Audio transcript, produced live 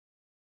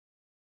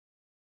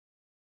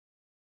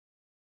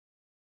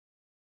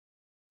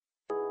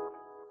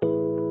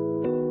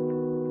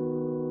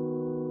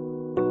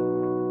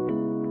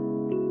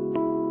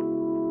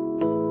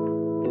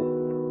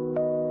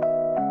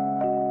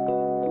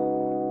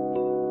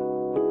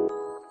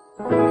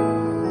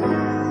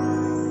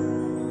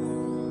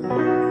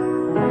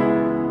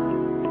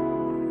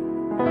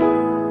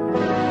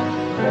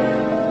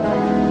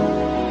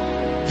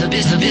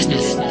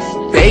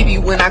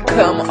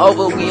Come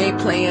over, we ain't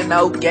playing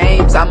no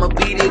games. I'ma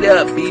beat it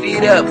up,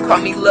 call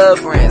me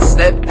Love Brand.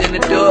 Stepped in the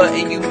door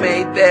and you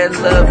made that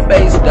love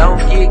face. Don't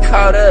get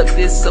caught up,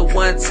 this a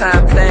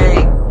one-time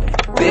thing.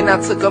 Then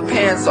I took her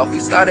pants off, we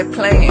started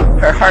playing.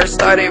 Her heart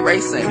started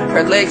racing,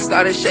 her legs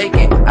started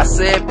shaking. I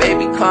said,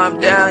 baby, calm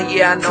down,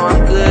 yeah, I know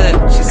I'm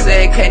good. She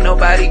said, can't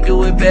nobody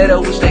do it better,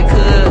 wish they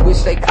could.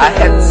 I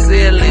had the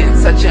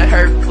ceiling, touching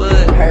her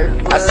foot.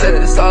 I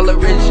said, it's all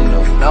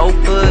original, no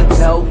bugs.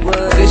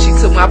 Then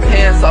she took my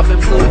pants off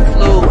and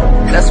flew.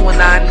 That's when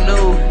I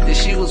knew that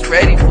she was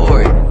ready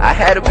for it. I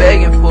had her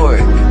begging for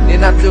it.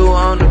 Then I threw her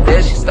on the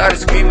bed, she started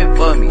screaming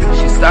for me.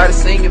 She started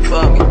singing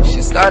for me.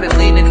 She started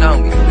leaning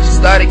on me. She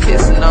started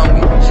kissing on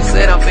me. She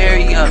said I'm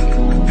very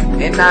yummy.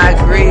 And I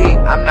agreed,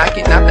 I'm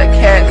knocking out that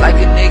cat like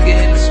a